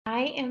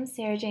I am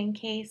Sarah Jane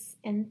Case,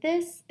 and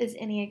this is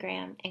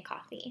Enneagram and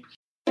Coffee.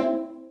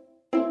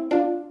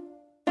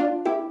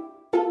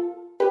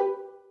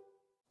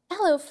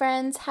 Hello,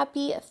 friends.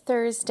 Happy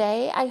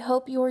Thursday. I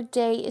hope your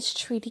day is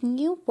treating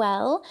you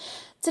well.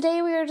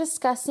 Today, we are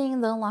discussing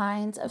the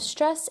lines of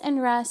stress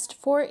and rest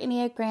for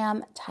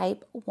Enneagram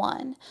Type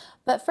 1.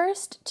 But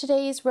first,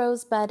 today's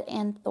rosebud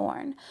and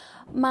thorn.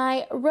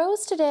 My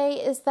rose today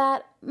is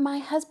that my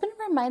husband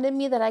reminded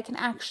me that I can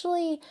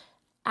actually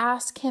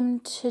ask him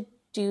to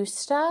do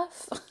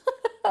stuff.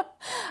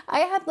 I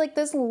had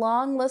this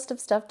long list of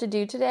stuff to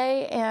do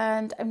today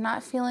and I'm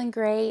not feeling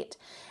great.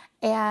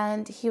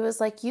 And he was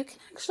like, you can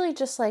actually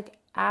just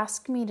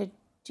ask me to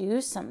do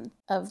some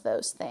of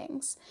those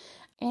things.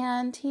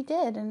 And he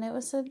did. And it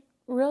was a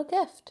real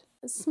gift.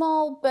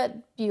 Small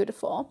but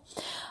beautiful.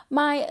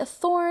 My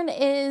thorn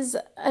is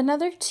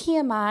another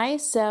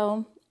TMI.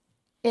 So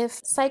if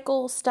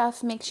cycle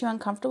stuff makes you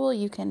uncomfortable,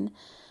 you can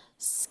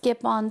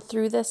skip on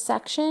through this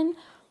section.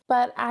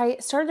 But I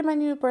started my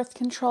new birth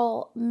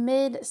control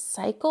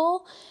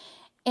mid-cycle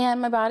and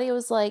my body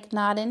was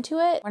not into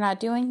it. We're not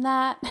doing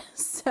that.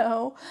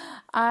 So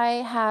I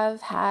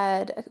have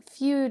had a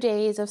few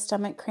days of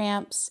stomach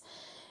cramps,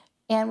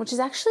 and which is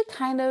actually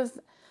kind of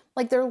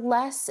they're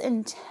less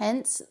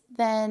intense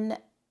than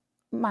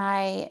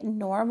my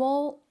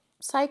normal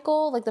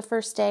cycle. The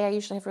first day I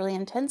usually have really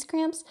intense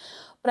cramps,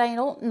 but I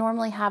don't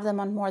normally have them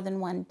on more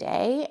than one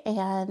day,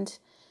 and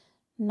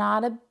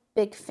not a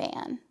big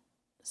fan.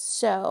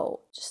 So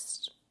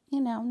just,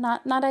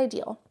 not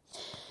ideal.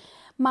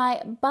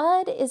 My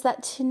bud is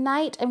that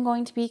tonight I'm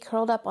going to be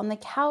curled up on the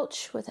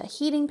couch with a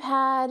heating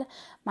pad,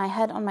 my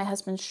head on my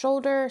husband's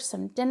shoulder,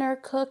 some dinner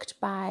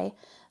cooked by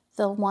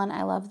the one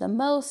I love the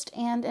most,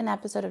 and an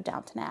episode of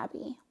Downton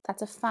Abbey.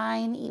 That's a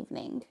fine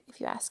evening,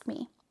 if you ask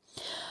me.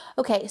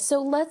 Okay,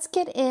 so let's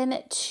get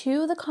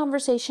into the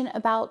conversation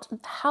about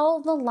how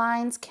the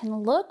lines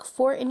can look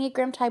for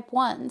Enneagram Type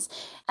 1s.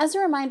 As a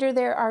reminder,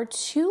 there are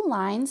 2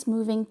 lines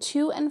moving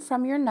to and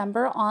from your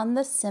number on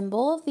the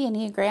symbol of the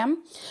Enneagram.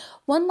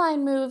 One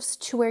line moves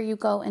to where you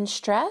go in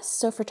stress,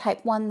 so for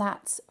Type 1,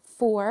 that's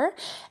 4,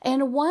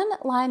 and one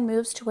line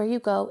moves to where you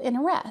go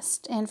in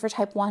rest, and for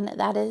Type 1,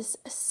 that is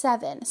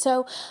 7.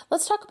 So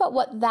let's talk about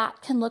what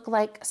that can look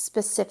like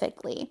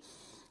specifically.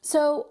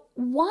 So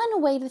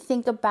one way to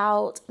think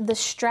about the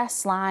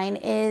stress line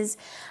is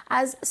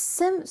as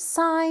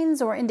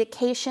signs or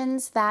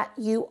indications that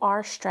you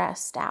are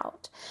stressed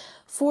out.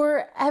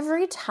 For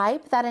every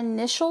type, that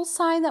initial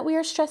sign that we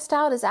are stressed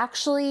out is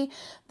actually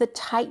the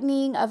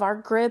tightening of our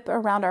grip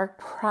around our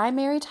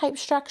primary type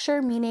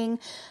structure, meaning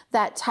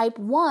that Type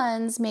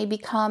 1s may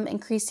become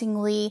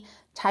increasingly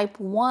Type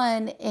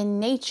 1 in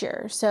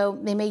nature. So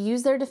they may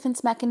use their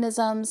defense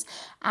mechanisms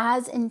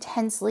as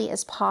intensely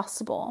as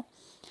possible.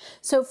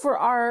 So for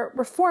our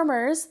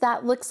reformers,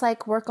 that looks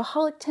like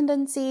workaholic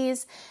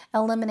tendencies,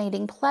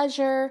 eliminating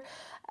pleasure,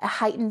 a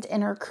heightened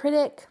inner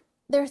critic.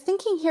 Their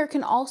thinking here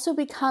can also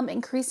become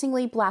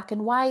increasingly black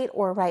and white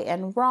or right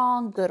and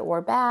wrong, good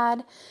or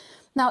bad.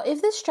 Now,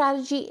 if this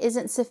strategy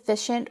isn't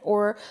sufficient,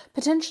 or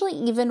potentially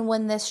even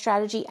when this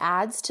strategy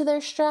adds to their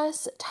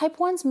stress, Type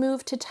 1s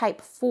move to Type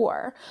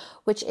 4,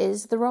 which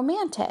is the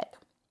romantic.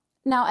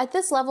 Now, at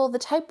this level, the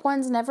Type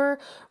 1s never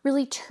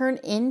really turn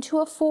into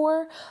a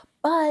 4,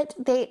 but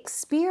they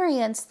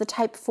experience the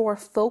Type 4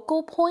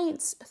 focal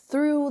points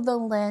through the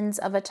lens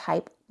of a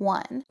Type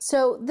 1.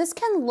 So this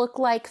can look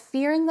like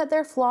fearing that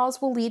their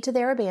flaws will lead to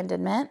their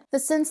abandonment, the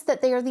sense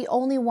that they are the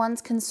only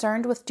ones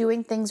concerned with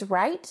doing things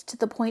right to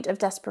the point of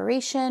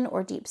desperation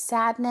or deep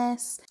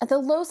sadness. At the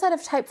low side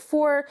of Type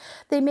 4,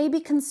 they may be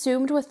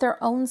consumed with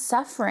their own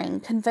suffering,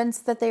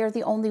 convinced that they are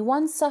the only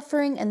ones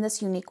suffering in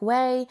this unique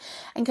way,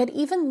 and could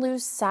even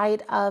lose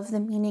sight of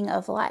the meaning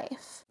of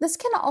life. This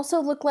can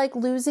also look like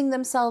losing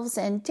themselves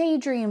in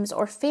daydreams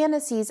or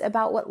fantasies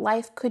about what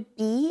life could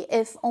be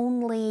if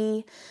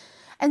only.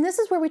 And this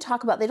is where we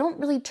talk about they don't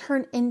really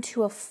turn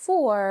into a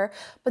 4,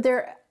 but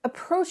they're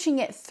approaching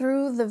it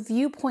through the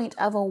viewpoint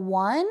of a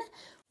 1.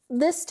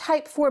 This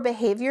Type 4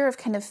 behavior of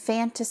kind of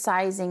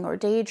fantasizing or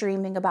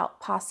daydreaming about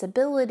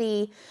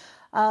possibility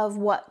of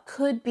what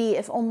could be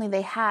if only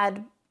they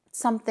had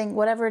something,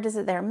 whatever it is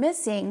that they're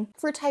missing.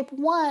 For Type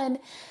 1,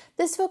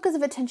 this focus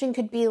of attention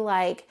could be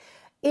like,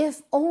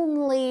 if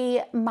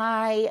only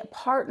my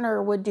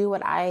partner would do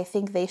what I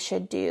think they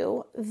should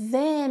do,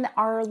 then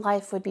our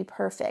life would be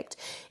perfect.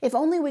 If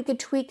only we could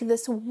tweak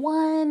this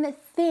one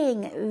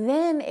thing,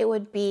 then it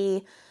would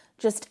be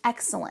just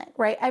excellent,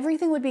 right?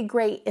 Everything would be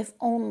great if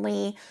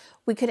only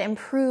we could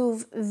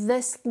improve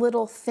this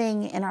little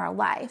thing in our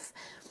life.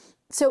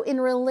 So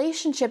in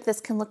relationship, this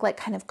can look like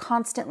kind of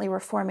constantly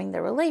reforming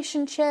the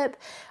relationship.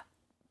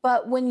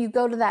 But when you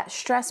go to that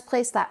stress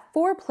place, that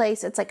 4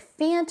 place, it's like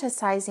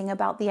fantasizing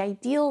about the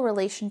ideal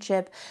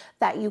relationship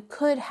that you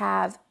could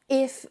have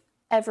if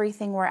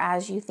everything were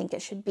as you think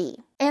it should be.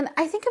 And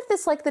I think of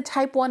this like the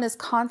type 1 is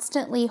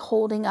constantly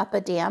holding up a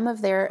dam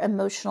of their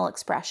emotional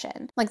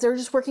expression. Like they're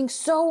just working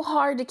so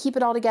hard to keep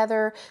it all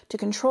together, to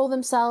control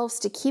themselves,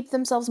 to keep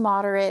themselves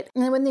moderate.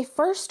 And then when they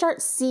first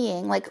start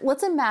seeing, like,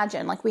 let's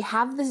imagine, like we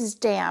have this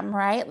dam,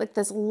 right? Like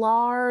this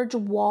large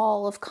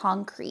wall of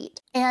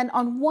concrete. And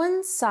on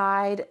one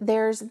side,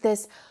 there's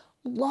this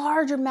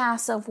larger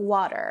mass of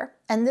water.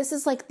 And this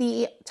is like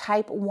the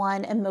type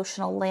 1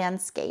 emotional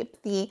landscape.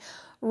 The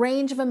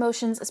range of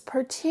emotions is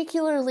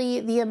particularly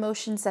the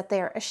emotions that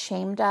they're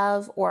ashamed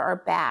of or are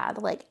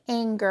bad, like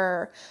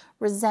anger,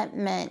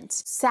 resentment,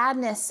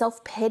 sadness,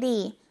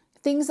 self-pity,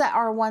 things that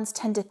our ones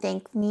tend to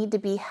think need to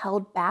be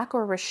held back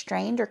or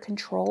restrained or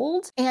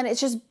controlled. And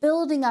it's just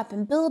building up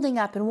and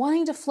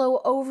wanting to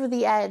flow over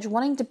the edge,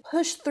 wanting to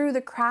push through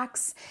the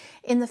cracks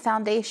in the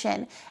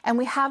foundation. And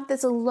we have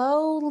this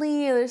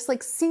there's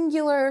like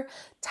singular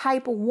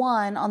type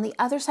 1 on the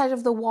other side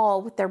of the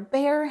wall with their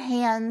bare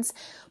hands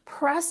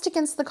pressed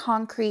against the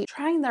concrete,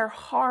 trying their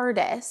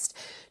hardest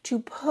to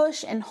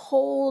push and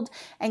hold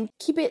and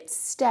keep it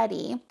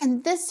steady.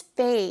 And this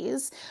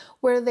phase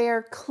where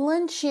they're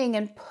clenching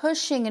and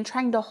pushing and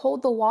trying to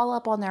hold the wall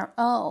up on their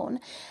own,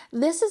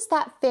 this is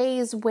that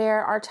phase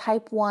where our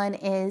type 1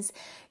 is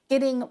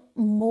getting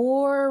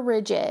more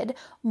rigid,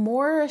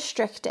 more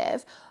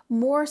restrictive,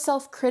 more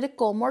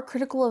self-critical, more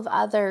critical of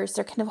others.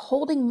 They're kind of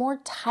holding more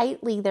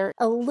tightly. They're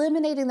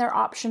eliminating their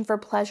option for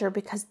pleasure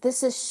because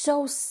this is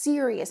so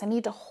serious. I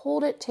need to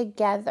hold it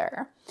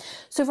together.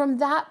 So from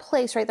that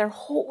place, right, they're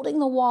holding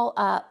the wall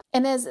up.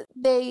 And as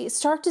they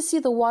start to see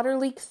the water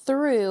leak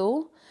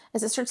through,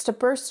 as it starts to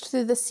burst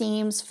through the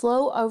seams,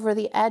 flow over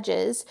the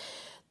edges,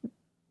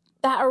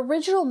 that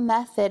original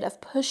method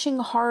of pushing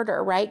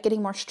harder, right,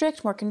 getting more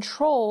strict, more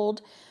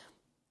controlled,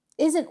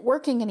 isn't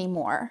working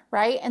anymore,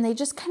 right? And they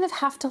just kind of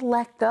have to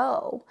let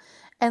go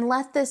and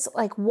let this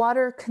like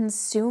water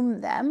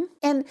consume them.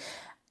 And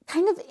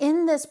kind of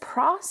in this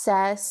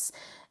process,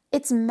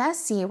 it's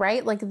messy,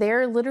 right? Like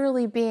they're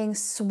literally being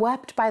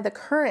swept by the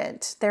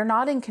current. They're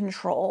not in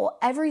control.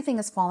 Everything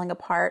is falling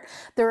apart.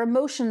 Their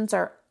emotions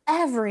are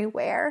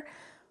everywhere.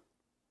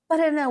 But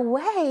in a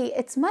way,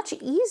 it's much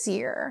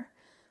easier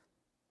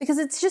because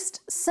it's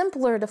just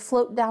simpler to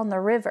float down the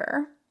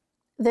river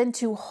than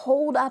to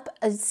hold up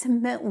a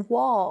cement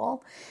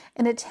wall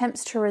in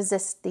attempts to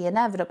resist the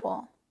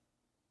inevitable.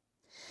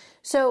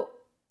 So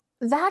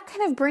that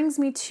kind of brings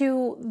me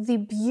to the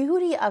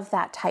beauty of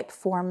that type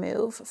 4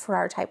 move for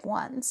our type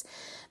 1s,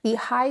 the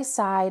high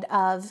side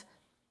of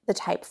the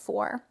type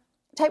 4.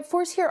 Type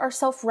 4s here are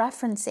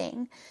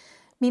self-referencing,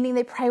 meaning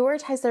they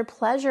prioritize their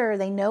pleasure,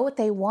 they know what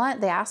they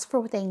want, they ask for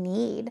what they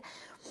need.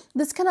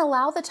 This can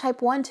allow the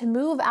type 1 to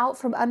move out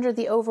from under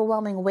the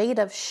overwhelming weight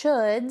of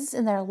shoulds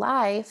in their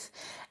life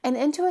and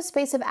into a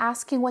space of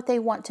asking what they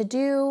want to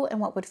do and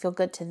what would feel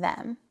good to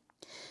them.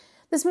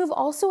 This move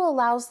also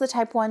allows the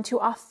type 1 to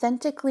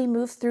authentically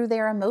move through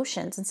their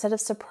emotions instead of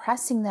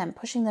suppressing them,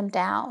 pushing them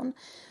down.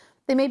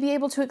 They may be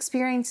able to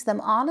experience them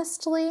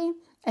honestly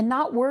and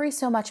not worry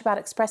so much about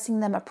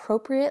expressing them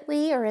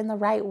appropriately or in the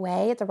right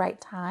way at the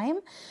right time.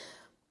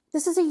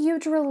 This is a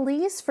huge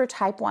release for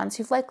type 1s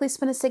who've likely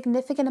spent a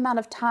significant amount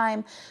of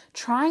time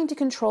trying to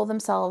control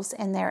themselves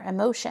and their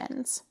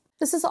emotions.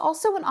 This is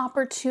also an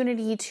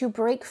opportunity to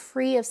break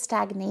free of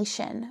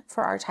stagnation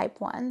for our type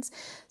 1s.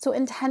 So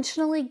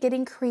intentionally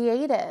getting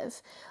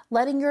creative,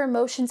 letting your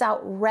emotions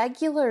out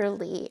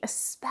regularly,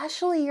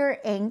 especially your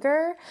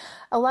anger.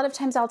 A lot of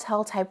times I'll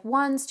tell type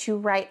 1s to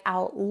write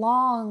out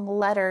long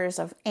letters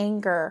of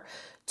anger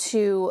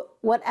to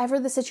whatever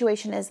the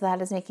situation is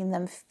that is making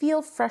them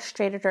feel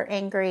frustrated or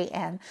angry,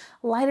 and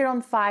light it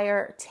on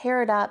fire,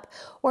 tear it up.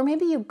 Or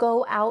maybe you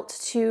go out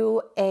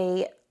to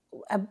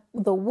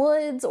the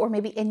woods or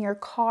maybe in your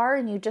car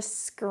and you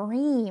just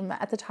scream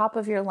at the top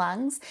of your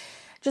lungs.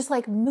 Just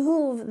like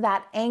move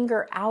that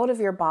anger out of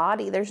your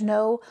body. There's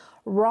no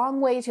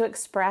wrong way to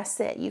express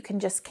it. You can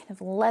just kind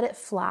of let it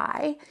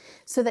fly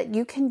so that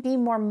you can be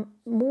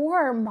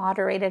more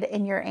moderated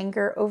in your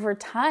anger over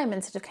time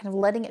instead of kind of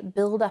letting it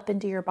build up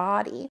into your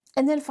body.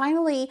 And then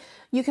finally,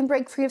 you can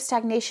break free of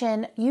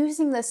stagnation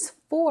using this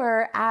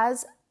 4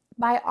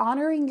 by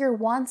honoring your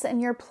wants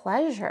and your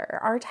pleasure.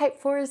 Our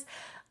type 4s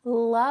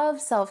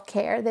love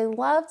self-care. They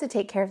love to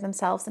take care of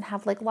themselves and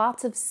have like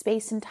lots of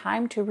space and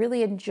time to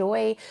really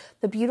enjoy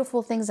the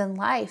beautiful things in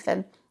life.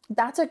 And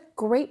that's a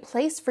great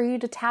place for you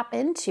to tap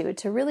into,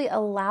 to really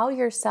allow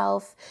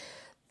yourself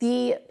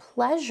the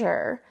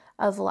pleasure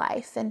of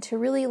life and to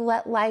really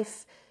let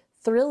life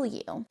thrill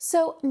you.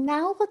 So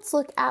now let's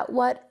look at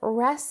what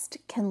rest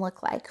can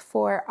look like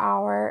for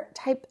our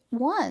type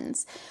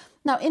 1s.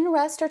 Now in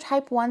rest, our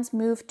type 1s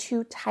move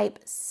to type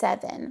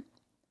 7.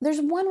 There's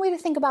one way to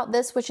think about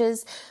this, which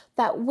is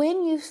that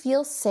when you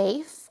feel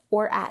safe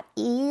or at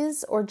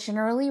ease or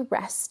generally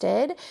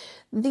rested,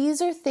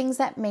 these are things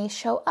that may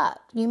show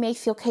up. You may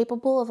feel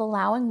capable of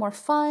allowing more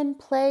fun,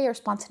 play, or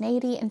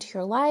spontaneity into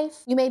your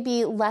life. You may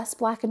be less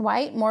black and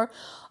white, more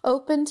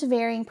open to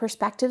varying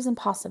perspectives and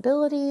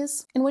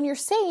possibilities. And when you're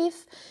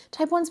safe,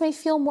 type 1s may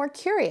feel more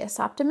curious,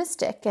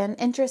 optimistic, and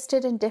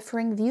interested in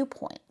differing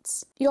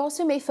viewpoints. You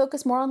also may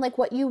focus more on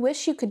what you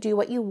wish you could do,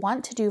 what you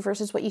want to do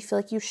versus what you feel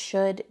like you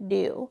should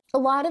do. A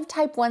lot of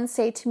type 1s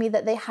say to me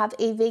that they have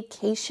a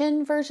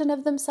vacation version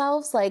of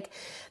themselves,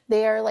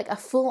 they are a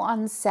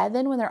full-on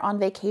 7 when they're on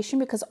vacation,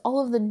 because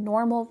all of the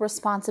normal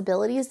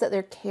responsibilities that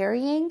they're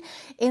carrying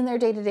in their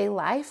day-to-day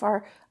life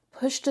are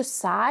pushed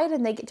aside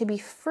and they get to be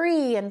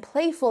free and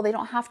playful. They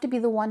don't have to be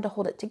the one to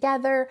hold it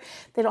together.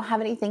 They don't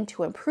have anything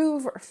to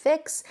improve or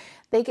fix.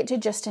 They get to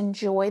just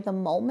enjoy the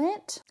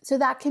moment. So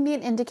that can be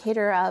an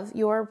indicator of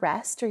your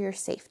rest or your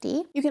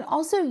safety. You can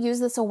also use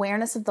this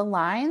awareness of the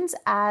lines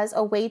as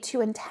a way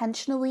to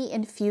intentionally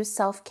infuse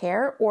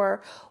self-care,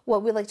 or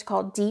what we like to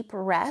call deep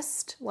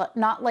rest.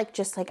 Not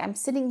just I'm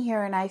sitting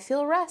here and I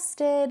feel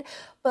rested,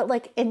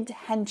 but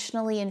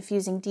intentionally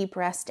infusing deep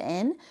rest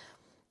in.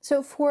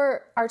 So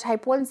for our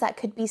type 1s, that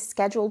could be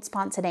scheduled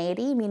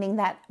spontaneity, meaning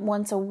that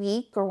once a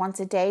week or once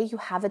a day, you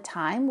have a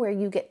time where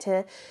you get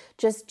to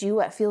just do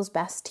what feels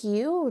best to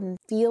you and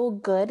feel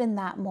good in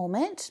that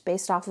moment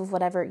based off of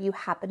whatever you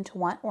happen to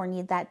want or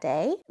need that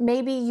day.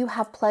 Maybe you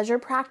have pleasure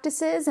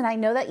practices, and I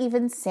know that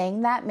even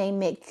saying that may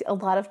make a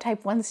lot of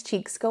type 1s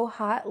cheeks go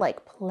hot,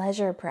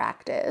 pleasure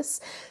practice.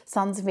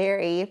 Sounds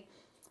very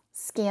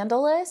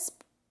scandalous,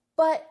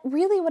 but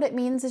really what it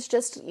means is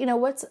just,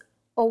 what's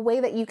a way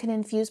that you can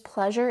infuse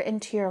pleasure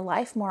into your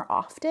life more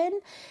often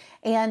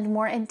and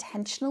more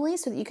intentionally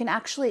so that you can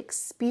actually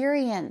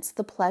experience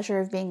the pleasure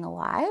of being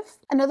alive.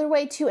 Another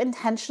way to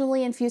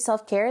intentionally infuse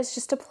self-care is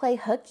just to play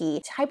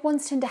hooky. Type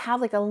 1s tend to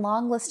have a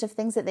long list of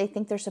things that they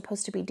think they're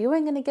supposed to be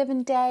doing in a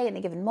given day, in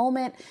a given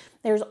moment.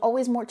 There's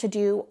always more to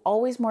do,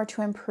 always more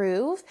to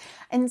improve.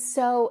 And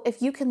so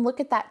if you can look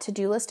at that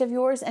to-do list of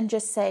yours and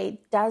just say,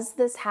 does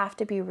this have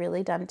to be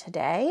really done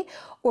today?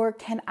 Or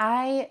can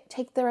I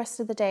take the rest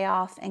of the day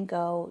off and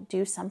go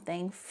do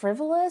something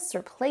frivolous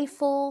or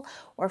playful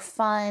or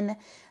fun?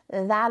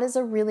 That is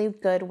a really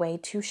good way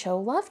to show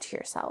love to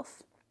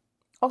yourself.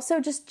 Also,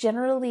 just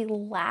generally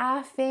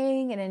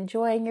laughing and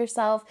enjoying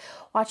yourself,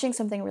 watching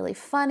something really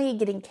funny,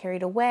 getting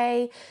carried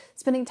away,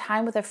 spending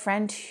time with a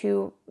friend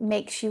who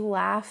makes you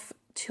laugh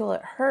till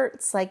it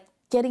hurts,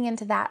 getting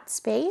into that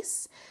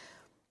space.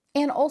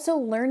 And also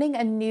learning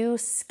a new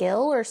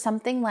skill or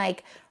something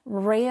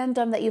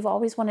random that you've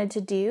always wanted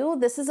to do.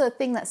 This is a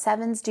thing that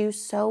 7s do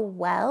so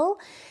well,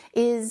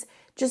 is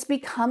just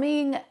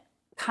becoming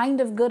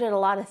kind of good at a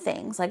lot of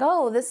things.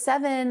 This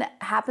 7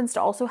 happens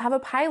to also have a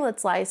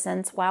pilot's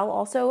license while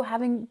also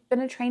having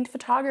been a trained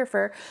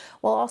photographer,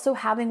 while also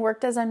having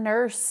worked as a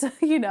nurse,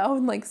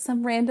 in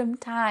some random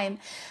time.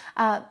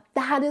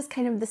 That is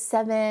kind of the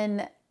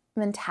 7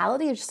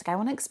 mentality of just I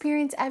want to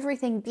experience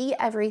everything, be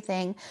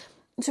everything.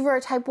 So for our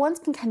type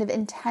 1s can kind of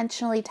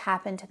intentionally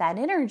tap into that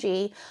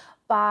energy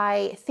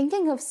by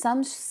thinking of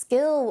some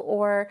skill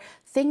or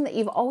thing that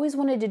you've always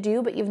wanted to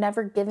do, but you've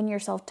never given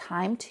yourself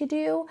time to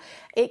do.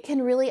 It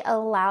can really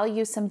allow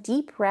you some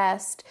deep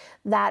rest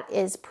that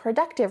is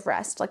productive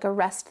rest, a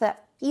rest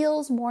that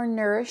feels more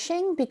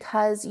nourishing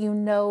because you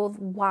know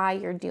why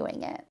you're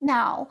doing it.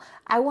 Now,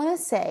 I want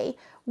to say,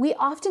 we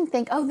often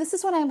think, this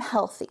is when I'm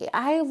healthy.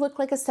 I look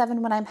like a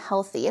 7 when I'm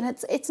healthy. And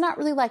it's not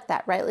really like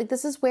that, right?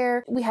 This is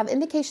where we have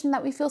indication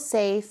that we feel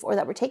safe or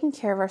that we're taking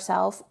care of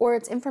ourselves, or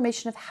it's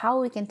information of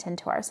how we can tend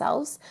to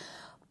ourselves.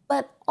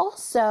 But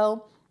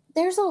also,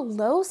 there's a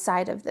low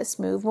side of this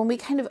move. When we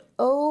kind of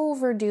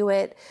overdo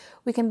it,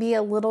 we can be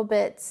a little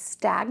bit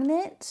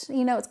stagnant.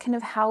 It's kind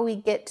of how we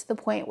get to the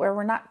point where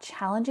we're not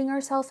challenging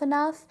ourselves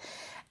enough.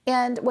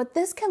 And what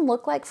this can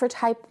look like for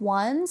type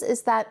 1s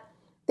is that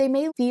they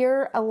may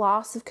fear a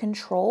loss of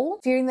control,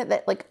 fearing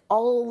that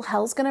all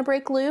hell's gonna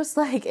break loose.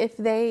 If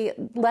they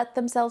let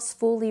themselves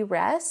fully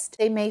rest,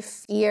 they may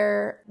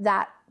fear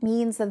that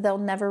means that they'll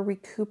never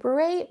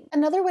recuperate.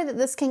 Another way that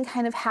this can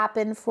kind of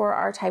happen for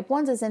our type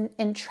 1s is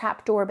in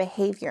trapdoor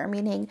behavior,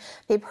 meaning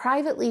they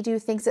privately do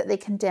things that they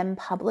condemn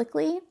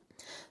publicly.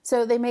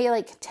 So they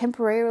may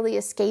temporarily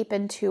escape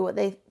into what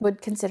they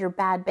would consider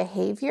bad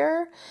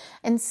behavior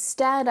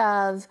instead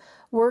of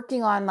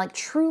working on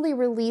truly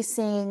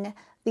releasing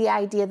the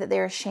idea that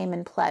they're shame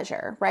and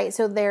pleasure, right?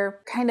 So they're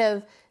kind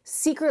of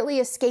secretly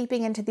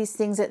escaping into these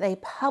things that they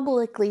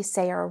publicly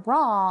say are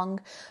wrong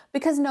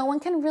because no one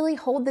can really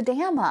hold the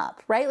dam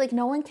up, right?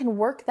 No one can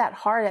work that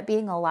hard at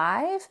being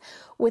alive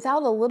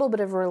without a little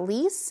bit of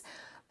release.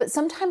 But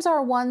sometimes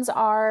our 1s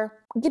are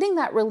getting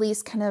that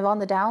release kind of on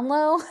the down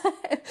low.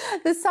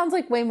 This sounds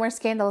way more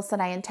scandalous than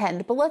I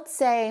intend. But let's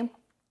say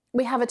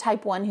we have a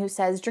type 1 who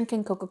says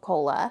drinking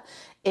Coca-Cola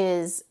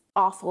is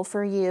awful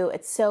for you.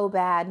 It's so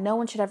bad. No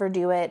one should ever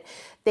do it.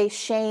 They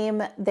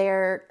shame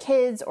their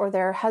kids or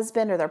their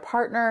husband or their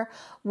partner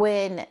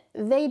when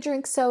they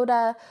drink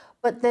soda,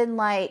 but then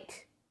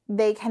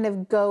they kind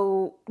of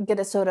go get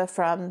a soda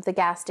from the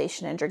gas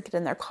station and drink it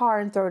in their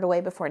car and throw it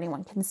away before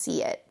anyone can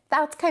see it.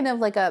 That's kind of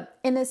like a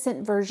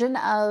innocent version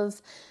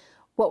of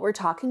what we're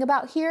talking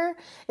about here,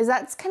 is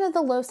that's kind of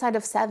the low side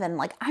of 7.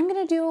 Like, I'm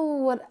going to do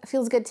what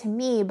feels good to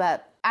me,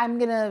 but I'm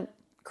going to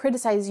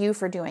criticize you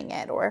for doing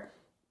it or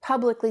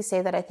publicly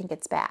say that I think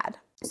it's bad.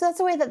 So that's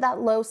the way that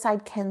that low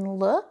side can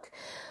look.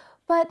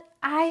 But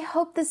I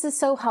hope this is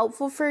so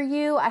helpful for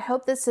you. I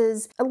hope this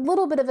is a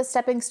little bit of a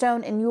stepping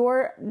stone in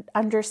your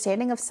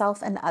understanding of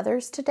self and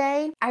others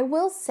today. I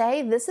will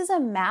say this is a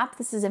map,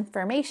 this is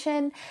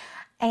information,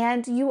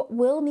 and you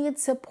will need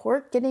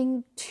support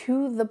getting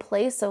to the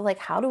place of like,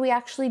 how do we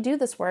actually do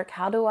this work?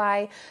 How do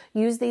I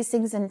use these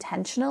things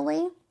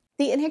intentionally?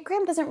 The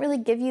Enneagram doesn't really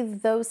give you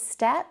those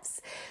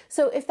steps.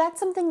 So if that's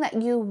something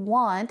that you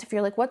want, if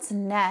you're like, what's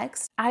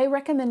next? I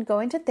recommend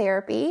going to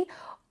therapy,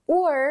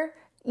 or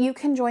you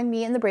can join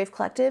me in the Brave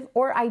Collective,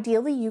 or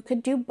ideally you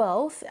could do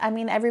both. I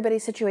mean,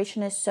 everybody's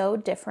situation is so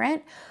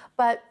different,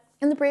 but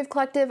in the Brave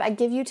Collective, I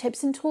give you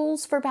tips and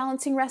tools for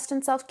balancing rest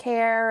and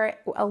self-care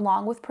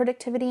along with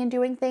productivity and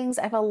doing things.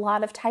 I have a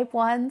lot of type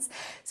 1s.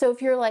 So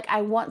if you're like,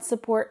 I want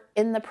support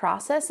in the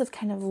process of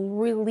kind of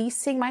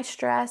releasing my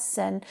stress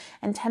and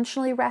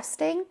intentionally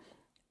resting,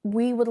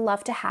 we would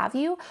love to have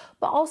you.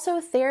 But also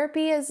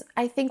therapy is,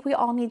 I think we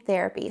all need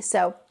therapy.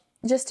 So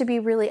just to be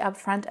really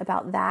upfront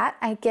about that,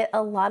 I get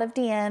a lot of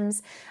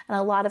DMs and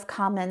a lot of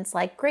comments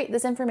like, great,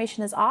 this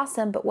information is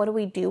awesome, but what do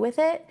we do with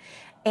it?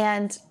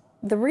 And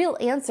the real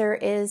answer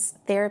is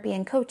therapy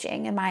and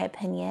coaching, in my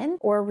opinion,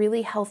 or a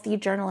really healthy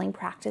journaling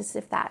practice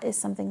if that is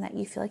something that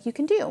you feel like you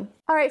can do.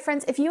 All right,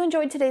 friends, if you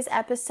enjoyed today's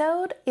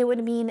episode, it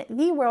would mean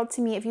the world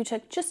to me if you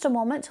took just a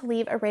moment to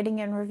leave a rating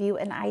and review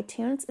in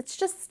iTunes. It's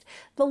just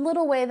the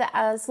little way that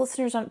as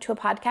listeners to a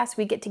podcast,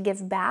 we get to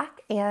give back,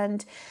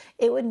 and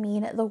it would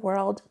mean the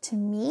world to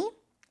me.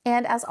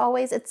 And as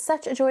always, it's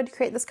such a joy to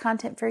create this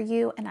content for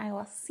you, and I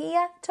will see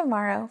you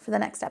tomorrow for the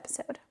next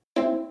episode.